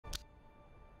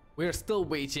We are still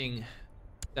waiting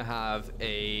to have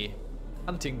a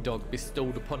hunting dog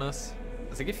bestowed upon us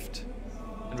as a gift.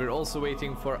 And we're also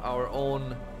waiting for our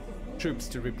own troops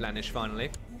to replenish finally.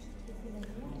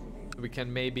 So we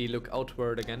can maybe look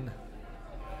outward again.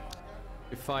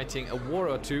 We're fighting a war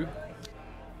or two.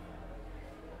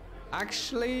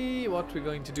 Actually, what we're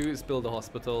going to do is build a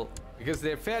hospital, because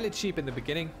they're fairly cheap in the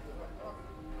beginning.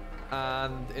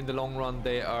 And in the long run,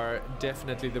 they are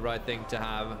definitely the right thing to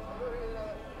have.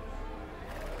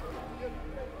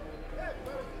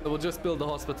 So we'll just build a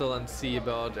hospital and see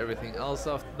about everything else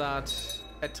after that.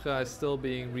 Petra is still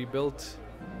being rebuilt.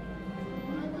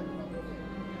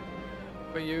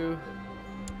 For you.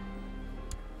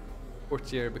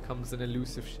 Courtier becomes an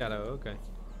elusive shadow. Okay.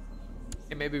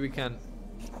 Okay, maybe we can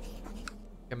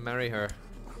marry her.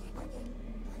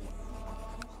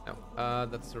 No,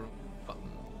 that's the wrong button.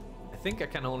 I think I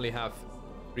can only have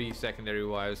 3 secondary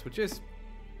wives, which is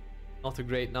not a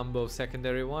great number of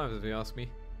secondary wives, if you ask me.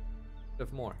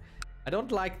 Have more. I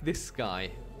don't like this guy.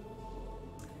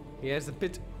 He has a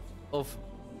bit of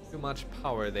too much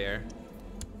power there.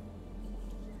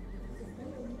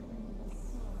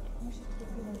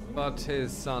 But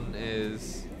his son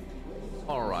is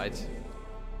alright.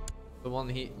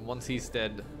 Once he's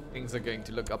dead, things are going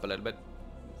to look up a little bit.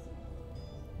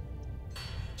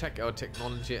 Check our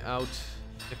technology out.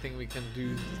 Anything we can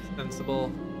do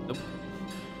sensible? Nope.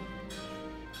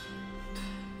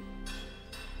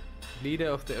 Leader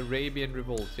of the Arabian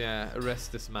Revolt. Yeah,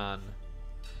 arrest this man.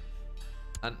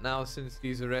 And now, since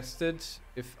he's arrested,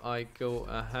 if I go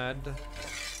ahead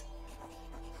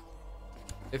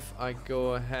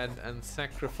and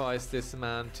sacrifice this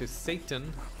man to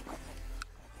Satan,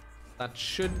 that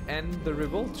should end the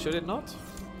revolt, should it not?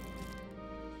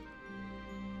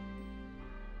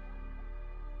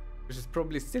 Which is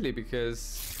probably silly,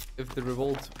 because if the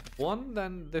revolt won,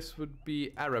 then this would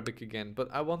be Arabic again. But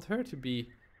I want her to be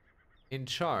in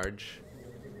charge.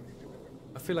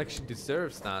 I feel like she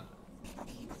deserves that.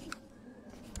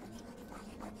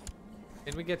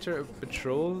 Can we get her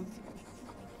betrothed?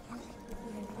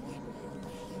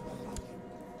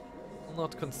 I'll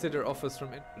not consider offers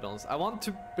from infidels. I want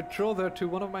to betroth her to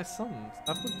one of my sons.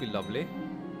 That would be lovely.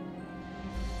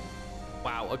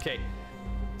 Wow, okay.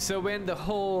 So when the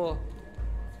whole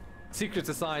secret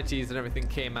societies and everything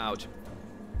came out,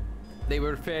 they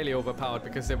were fairly overpowered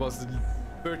because there was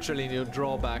virtually no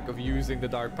drawback of using the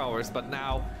dark powers. But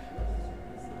now,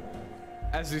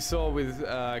 as you saw with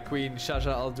Queen Shajar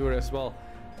al-Durr as well,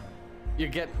 you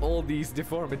get all these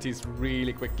deformities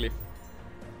really quickly.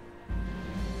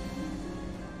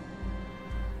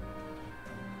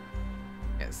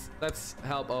 Yes, let's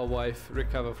help our wife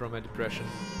recover from her depression.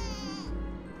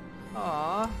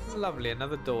 Ah, lovely,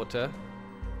 another daughter.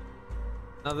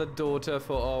 Another daughter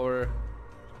for our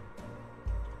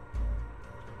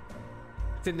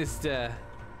sinister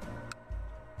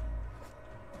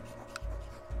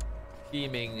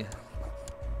scheming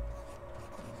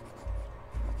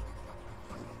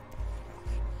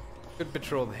could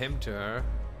betroth him to her.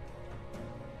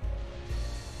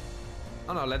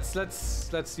 Oh no, let's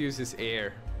use his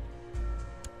heir.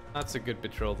 That's a good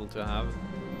betrothal to have.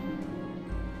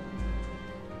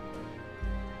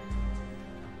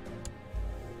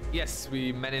 Yes,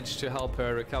 we managed to help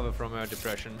her recover from her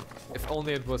depression. If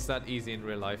only it was that easy in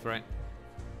real life, right?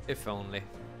 If only.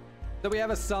 So we have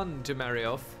a son to marry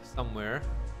off somewhere.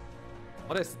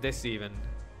 What is this even?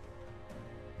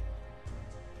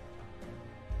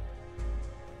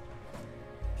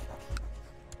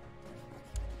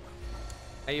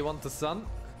 Hey, you want the son?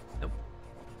 Nope.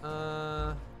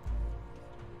 I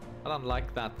don't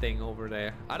like that thing over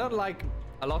there. I don't like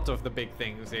a lot of the big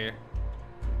things here.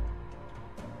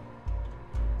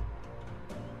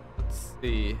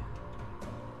 The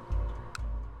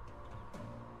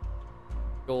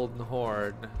Golden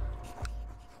Horde.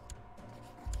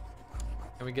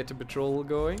 Can we get a patrol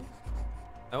going?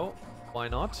 No, why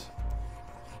not?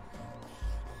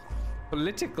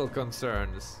 Political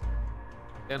concerns.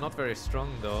 They're not very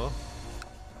strong though.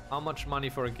 How much money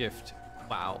for a gift?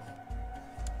 Wow.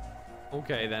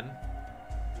 Okay then.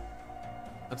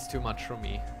 That's too much for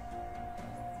me.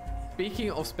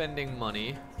 Speaking of spending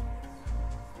money,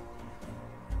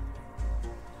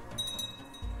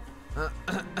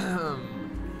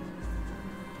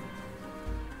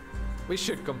 we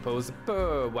should compose.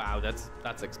 Wow,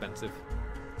 that's expensive.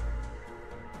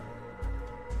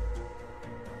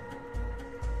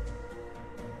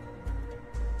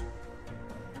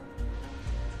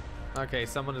 Okay,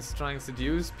 someone is trying to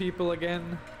seduce people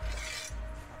again.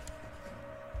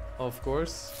 Of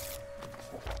course.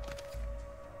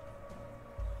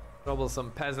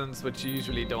 Troublesome peasants, which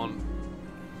usually don't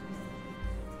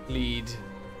lead.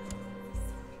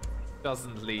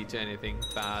 Doesn't lead to anything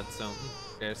bad, so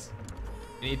who cares?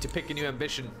 We need to pick a new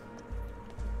ambition.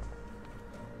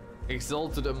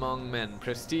 Exalted among men.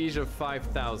 Prestige of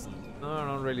 5,000. No, I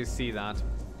don't really see that.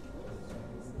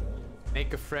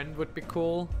 Make a friend would be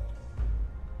cool.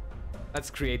 Let's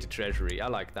create a treasury. I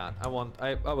like that. I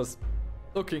was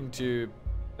looking to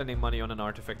spending money on an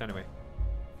artifact anyway.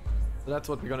 So that's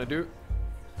what we're gonna do.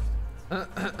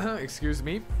 Excuse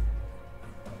me.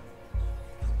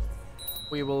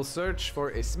 We will search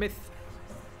for a smith.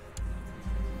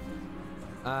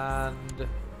 And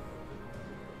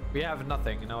we have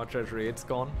nothing in our treasury. It's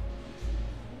gone.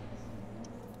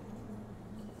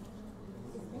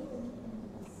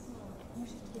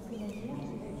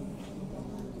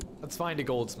 Let's find a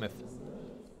goldsmith.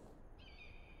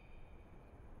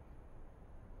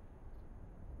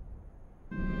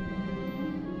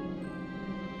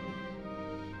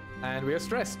 And we are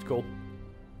stressed. Cool.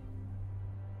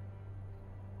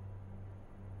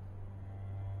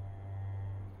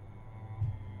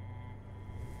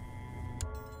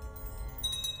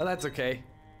 Well, that's okay.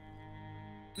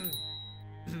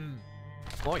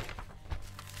 Boy,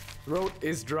 throat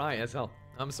is dry as hell.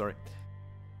 I'm sorry.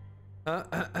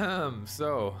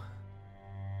 So,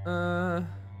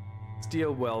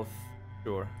 steal wealth.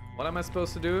 Sure. What am I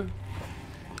supposed to do?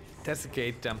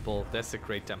 Desecrate temple.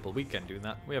 Desecrate temple. We can do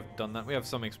that. We have done that. We have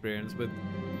some experience with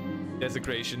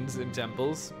desecrations in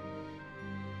temples.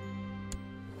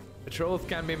 Betrothed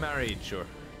can be married. Sure.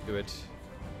 Do it.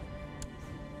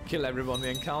 Kill everyone we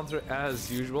encounter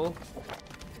as usual.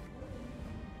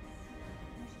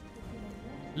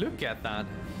 Look at that.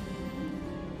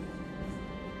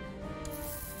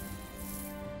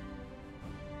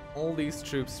 All these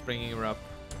troops springing her up.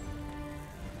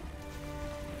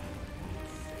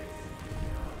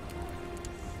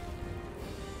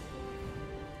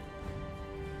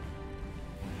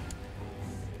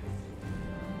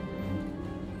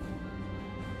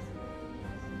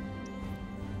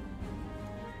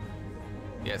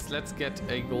 Yes, let's get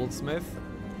a goldsmith,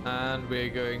 and we're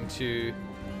going to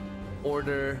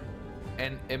order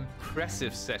an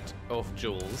impressive set of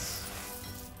jewels.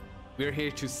 We're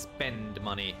here to spend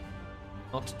money,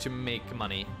 not to make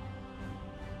money.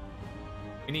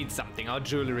 We need something. Our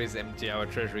jewelry is empty, our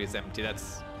treasury is empty.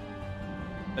 That's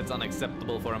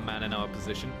unacceptable for a man in our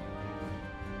position.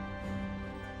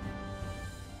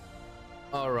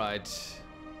 All right.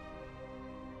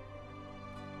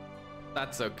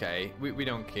 That's okay. We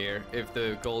don't care if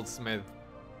the goldsmith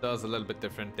does a little bit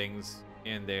different things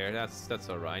in there. That's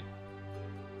all right.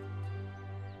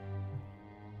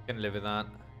 Can live with that.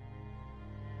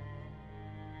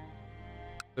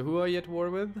 So who are you at war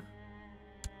with?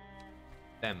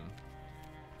 Them.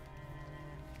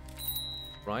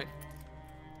 Right.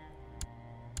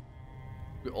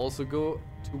 We also go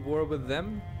to war with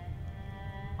them.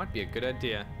 Might be a good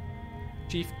idea.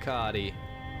 Chief Kadi.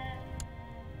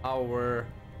 Our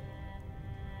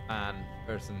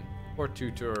person or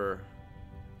tutor.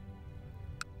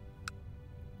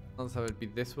 Let's have it be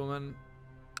this woman.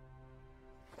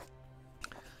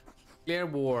 Clear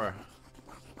war.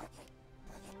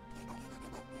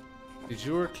 De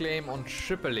jure claim on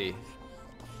Tripoli.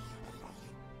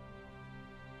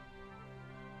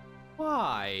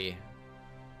 Why?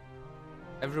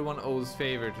 Everyone owes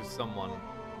favor to someone.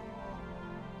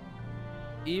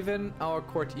 Even our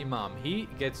court imam, he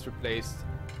gets replaced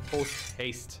post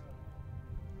haste,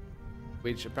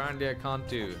 which apparently I can't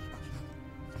do.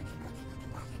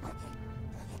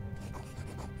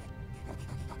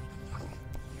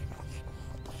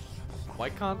 Why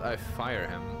can't I fire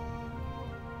him?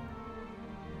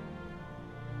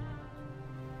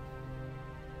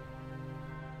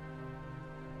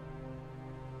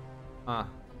 Ah,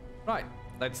 right.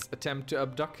 Let's attempt to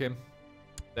abduct him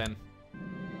then.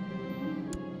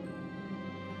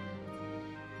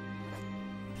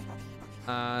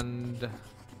 And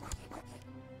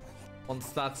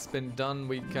once that's been done,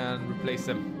 we can replace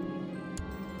him.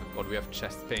 Oh God, we have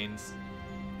chest pains.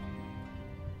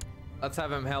 Let's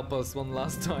have him help us one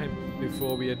last time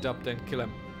before we adopt and kill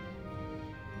him.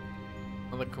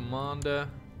 Another commander,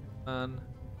 and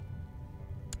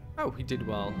oh, he did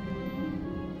well.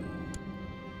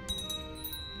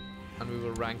 And we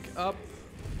will rank up,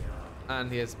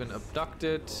 and he has been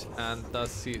abducted, and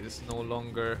thus he is no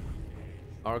longer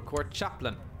our court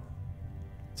chaplain.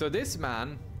 So this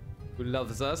man who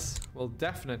loves us will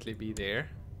definitely be there.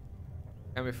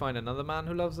 Can we find another man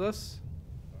who loves us?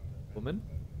 Woman?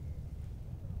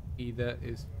 Either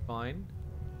is fine.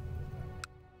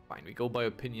 Fine, we go by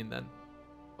opinion then.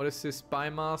 What is this? Spy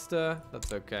master?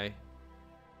 That's okay.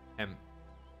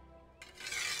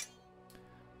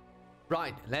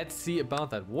 Right, let's see about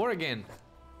that war again.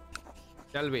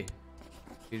 Shall we?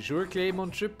 Shajar claim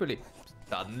on Tripoli.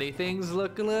 Suddenly things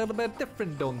look a little bit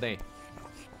different, don't they?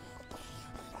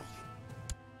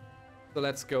 So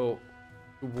let's go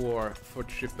to war for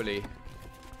Tripoli.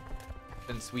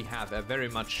 Since we have a very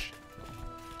much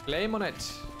claim on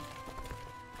it.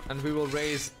 And we will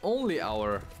raise only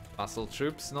our vassal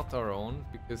troops, not our own,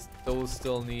 because those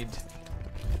still need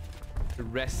to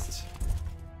rest.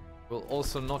 We'll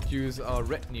also not use our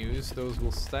retinues, those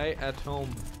will stay at home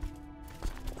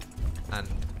and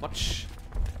watch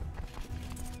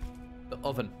the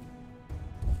oven.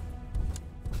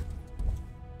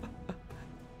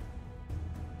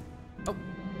 Oh,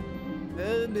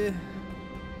 and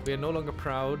we are no longer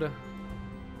proud.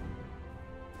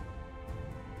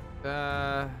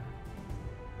 I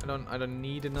don't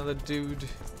need another dude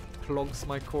who clogs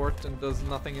my court and does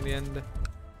nothing in the end.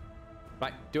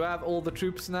 Right, do I have all the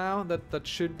troops now that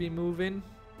should be moving?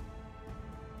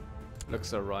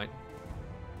 Looks alright.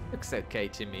 Looks okay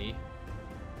to me.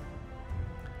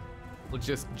 We'll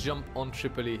just jump on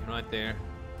Tripoli right there.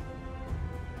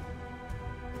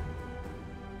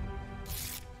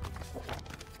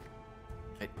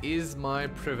 It is my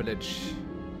privilege.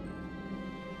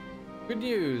 Good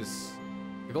news!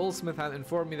 The goldsmith had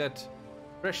informed me that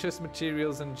precious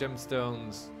materials and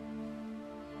gemstones.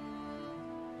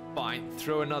 Fine,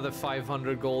 throw another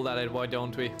 500 gold at it, why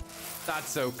don't we?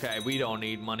 That's okay, we don't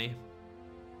need money.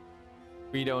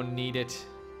 We don't need it.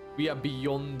 We are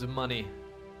beyond money.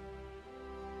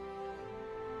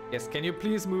 Yes, can you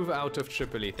please move out of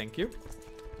Tripoli, thank you?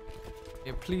 Can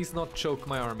you please not choke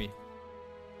my army?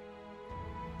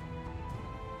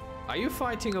 Are you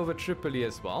fighting over Tripoli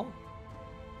as well?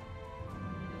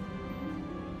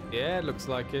 Yeah, it looks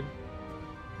like it.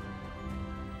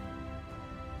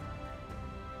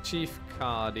 Chief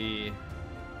Qadi.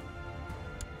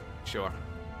 Sure.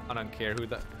 I don't care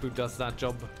who does that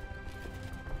job.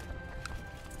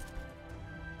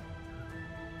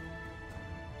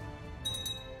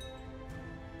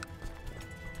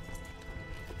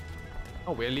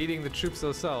 Oh, we're leading the troops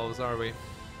ourselves, are we?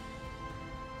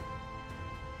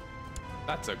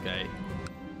 That's okay.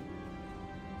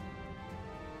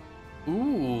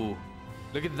 Ooh,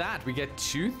 look at that. We get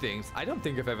 2 things. I don't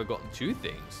think I've ever gotten 2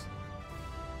 things.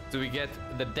 So we get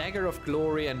the Dagger of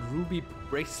Glory and ruby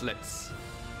bracelets.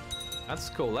 That's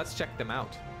cool. Let's check them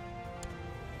out.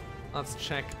 Let's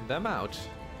check them out.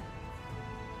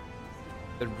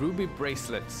 The ruby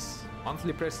bracelets.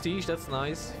 Monthly prestige, that's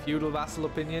nice. Feudal vassal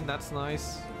opinion, that's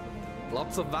nice.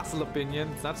 Lots of vassal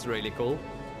opinions, that's really cool.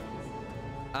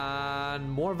 And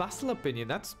more vassal opinion,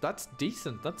 that's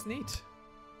decent, that's neat.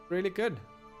 Really good.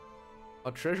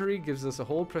 Our treasury gives us a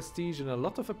whole prestige and a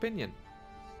lot of opinion.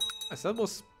 Yes, that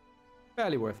was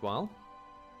fairly worthwhile.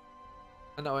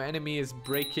 And our enemy is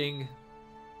breaking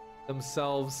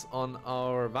themselves on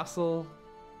our vassal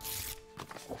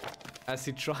as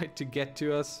he tried to get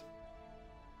to us.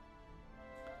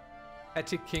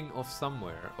 Petty king of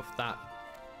somewhere, of that.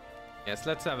 Yes,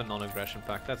 let's have a non-aggression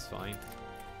pact, that's fine.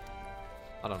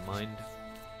 I don't mind.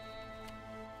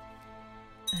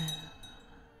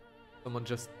 Someone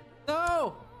just...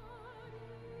 No!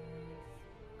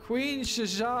 Queen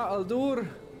Shajar al-Durr.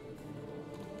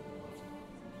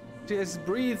 She has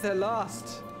breathed her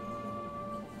last.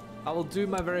 I will do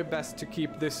my very best to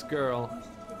keep this girl.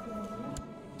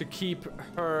 To keep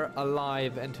her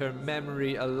alive and her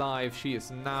memory alive. She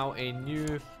is now a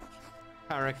new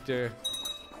character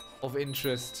of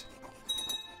interest.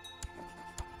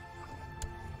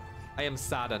 I am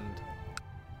saddened.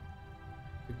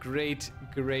 The great,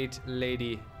 great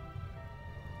lady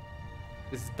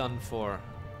is done for.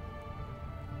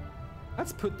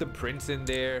 Let's put the prince in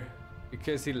there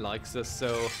because he likes us,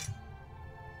 so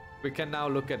we can now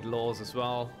look at laws as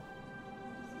well.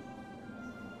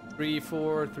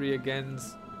 3-4, 3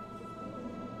 against.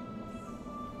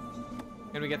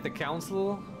 Can we get the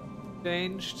council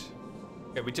changed?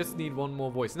 Okay, we just need one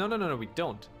more voice. No, we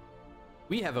don't.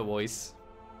 We have a voice.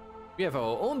 We have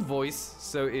our own voice,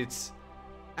 so it's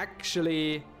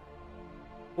actually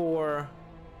 4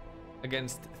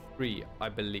 against 3, I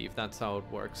believe. That's how it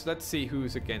works. Let's see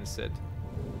who's against it.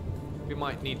 We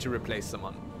might need to replace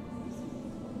someone.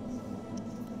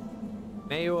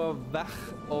 Mayor Vach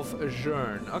of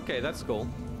Jern. Okay, that's cool.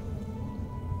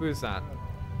 Who is that?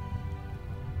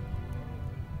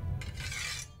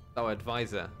 Our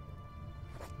advisor.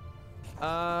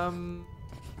 Blub,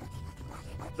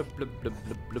 blub, blub,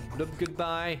 blub, blub, blub.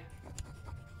 Goodbye.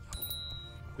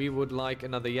 We would like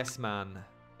another yes man.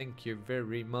 Thank you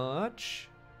very much.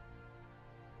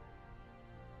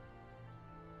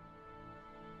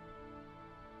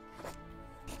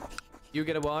 You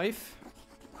get a wife.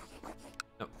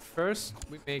 No, first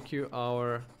we make you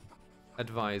our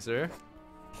advisor.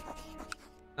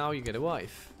 Now you get a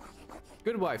wife.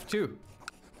 Good wife too.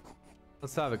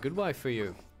 Let's have a good wife for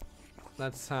you.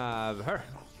 Let's have her.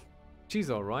 She's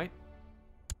alright.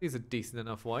 She's a decent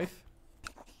enough wife.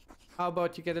 How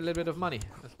about you get a little bit of money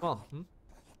as well? Hmm?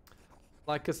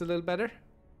 Like us a little better?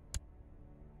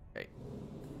 Okay.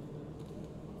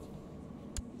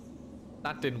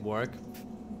 That didn't work.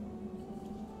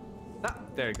 Ah,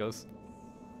 there it goes.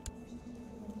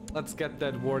 Let's get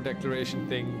that war declaration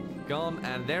thing gone,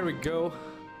 and there we go.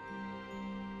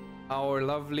 Our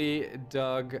lovely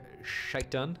dog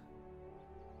Shaitan.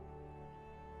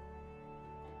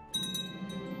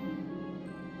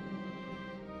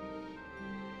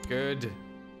 Good.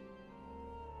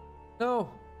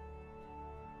 No.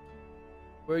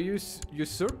 Were you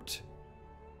usurped?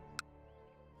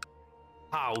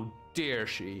 How dare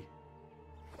she?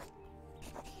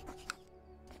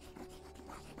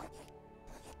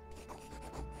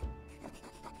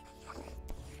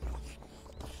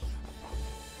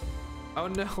 Oh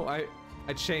no,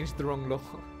 I changed the wrong law.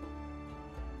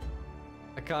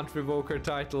 I can't revoke her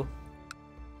title.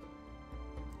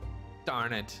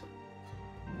 Darn it.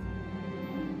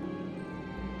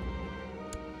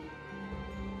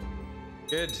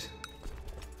 Good.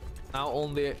 Now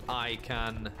only I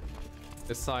can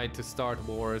decide to start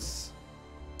wars.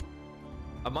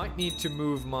 I might need to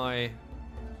move my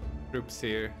troops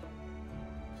here.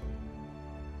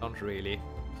 Not really.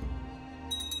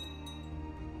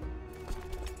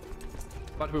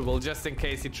 But we will, just in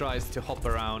case he tries to hop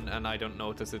around and I don't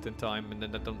notice it in time, and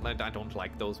then I don't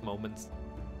like those moments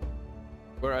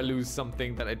where I lose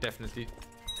something that I definitely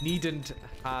needn't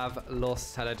have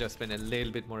lost had I just been a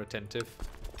little bit more attentive.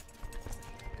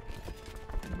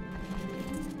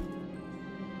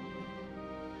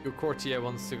 Your courtier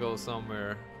wants to go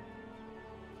somewhere.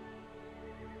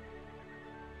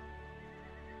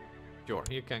 Sure,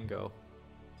 you can go.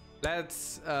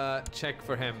 Let's check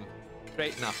for him.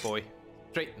 Straighten up, boy.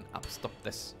 Straighten up. Stop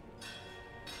this.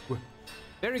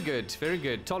 Very good, very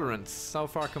good. Tolerance. How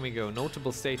far can we go?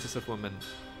 Notable status of woman.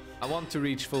 I want to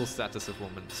reach full status of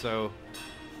woman, so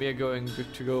we are going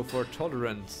to go for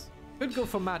tolerance. Could go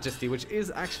for majesty, which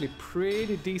is actually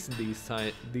pretty decent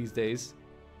these days.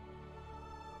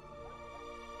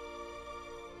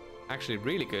 Actually,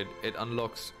 really good. It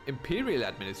unlocks imperial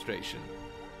administration.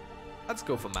 Let's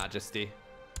go for majesty.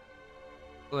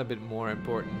 A little bit more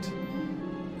important.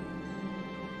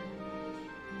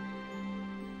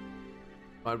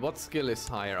 But what skill is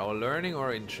higher? Our learning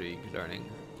or intrigue? Learning.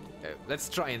 Okay, let's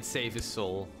try and save his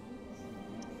soul.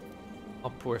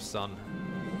 Oh, poor son.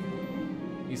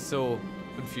 He's so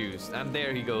confused. And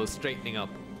there he goes, straightening up.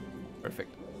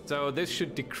 Perfect. So this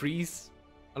should decrease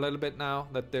a little bit now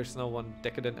that there's no one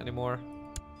decadent anymore.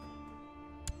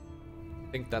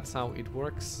 I think that's how it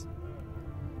works.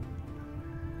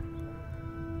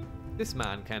 This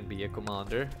man can be a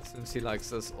commander since he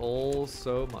likes us all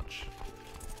so much.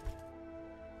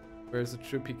 Where's the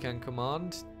troop he can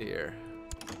command? There.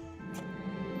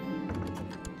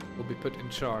 Will be put in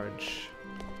charge.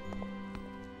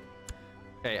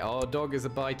 Okay, our dog is a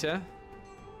biter.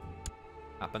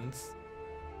 Happens.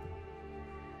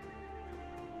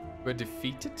 We're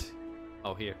defeated?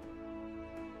 Oh, here.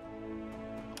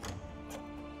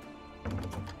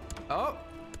 Oh!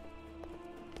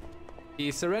 He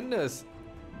surrenders.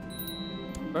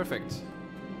 Perfect.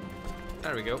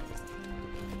 There we go.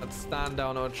 Let's stand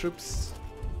down our troops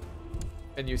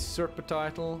and usurp a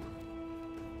title.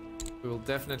 We will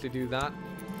definitely do that.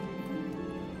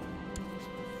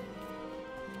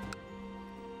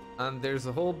 And there's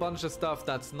a whole bunch of stuff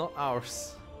that's not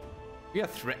ours. We are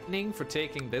threatening for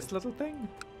taking this little thing?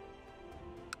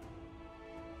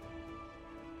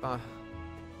 I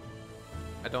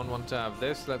don't want to have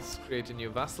this. Let's create a new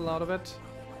vassal out of it.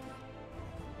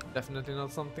 Definitely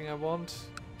not something I want.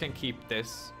 Can keep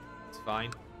this. It's fine.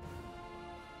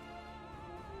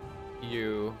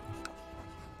 You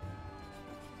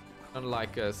don't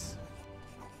like us.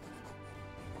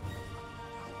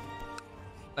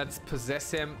 Let's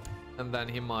possess him, and then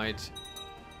he might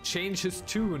change his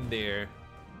tune there.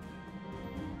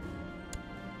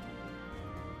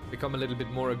 Become a little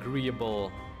bit more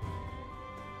agreeable.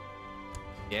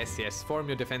 Yes, yes. Form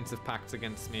your defensive pacts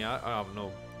against me. I have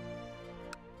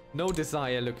no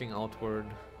desire looking outward.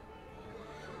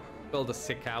 Build a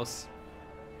sick house.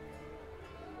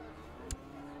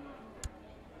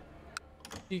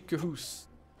 Cahoos.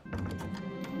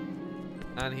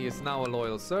 And he is now a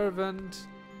loyal servant.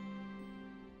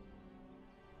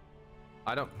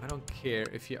 I don't care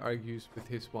if he argues with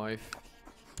his wife.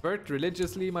 Convert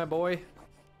religiously, my boy.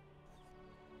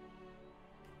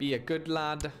 Be a good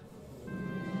lad.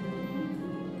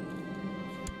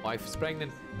 Wife is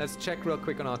pregnant. Let's check real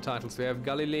quick on our titles. We have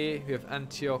Galilee, we have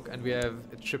Antioch, and we have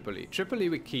Tripoli. Tripoli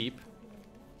we keep.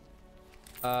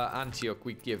 Antioch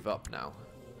we give up now.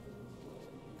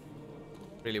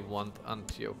 Really want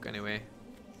Antioch anyway.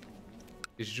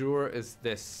 Shajar is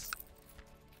this.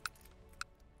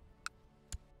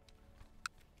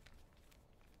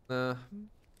 Who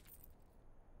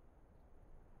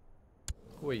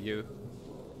are you?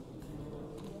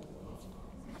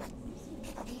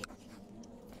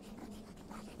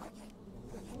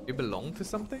 You belong to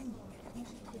something?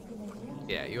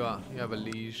 Yeah, you are. You have a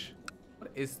liege.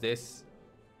 What is this?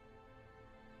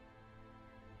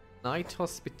 Knight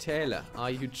Hospitaler. Are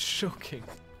you joking?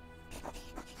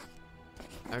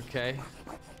 Okay.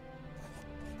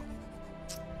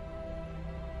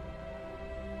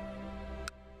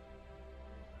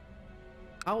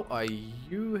 How are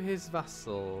you his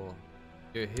vassal?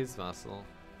 You're his vassal.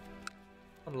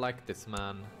 I don't like this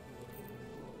man.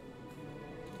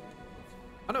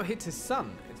 Oh no, it's his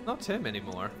son. It's not him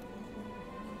anymore.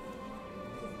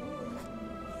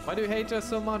 Why do you hate us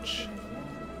so much?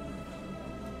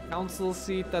 Council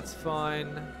seat, that's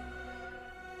fine.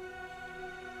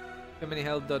 How many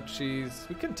held duchies?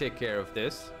 We can take care of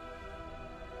this.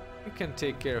 We can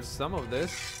take care of some of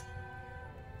this.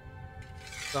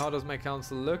 So how does my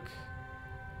council look?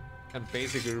 Can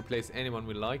basically replace anyone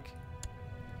we like.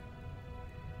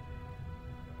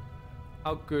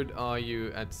 How good are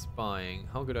you at spying?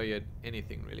 How good are you at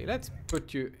anything really? Let's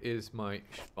put you as my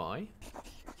spy.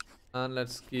 And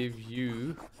let's give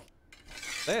you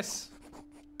this.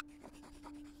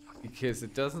 Because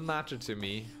it doesn't matter to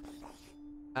me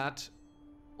at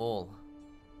all.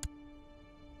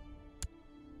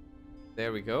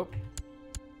 There we go.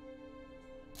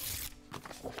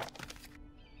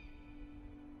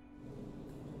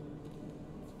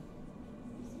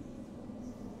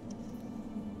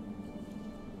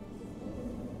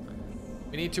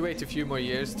 We need to wait a few more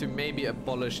years to maybe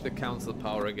abolish the council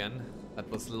power again. That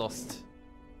was lost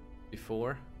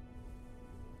before.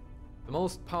 The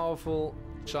most powerful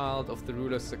child of the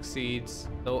ruler succeeds,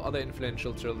 though other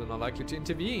influential children are likely to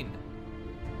intervene.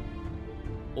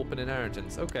 Open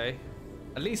inheritance, okay.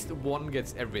 At least one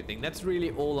gets everything. That's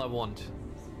really all I want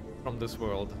from this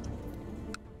world.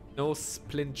 No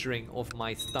splintering of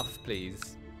my stuff,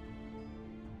 please.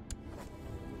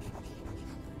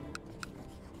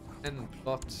 And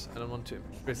plot. I don't want to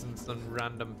imprison some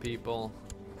random people.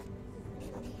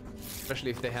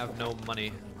 Especially if they have no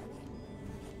money.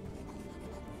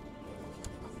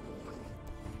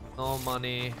 No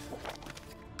money.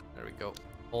 There we go.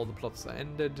 All the plots are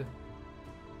ended.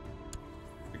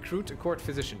 Recruit a court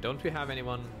physician. Don't we have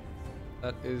anyone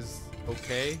that is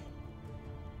okay?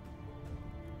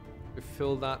 We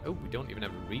fill that. Oh, we don't even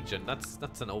have a region.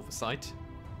 That's an oversight.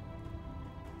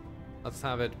 Let's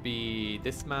have it be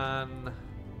this man.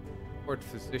 Court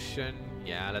physician.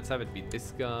 Yeah, let's have it be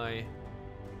this guy.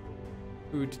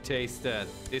 Food taster.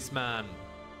 This man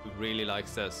who really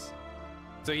likes us.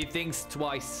 So he thinks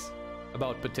twice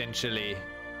about potentially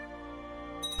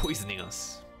poisoning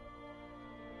us.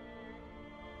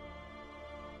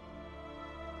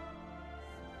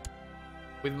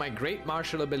 With my great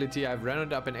martial ability, I've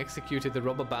rounded up and executed the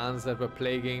robber bands that were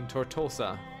plaguing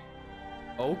Tortosa.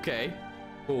 Okay.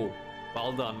 Cool.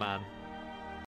 Well done, man.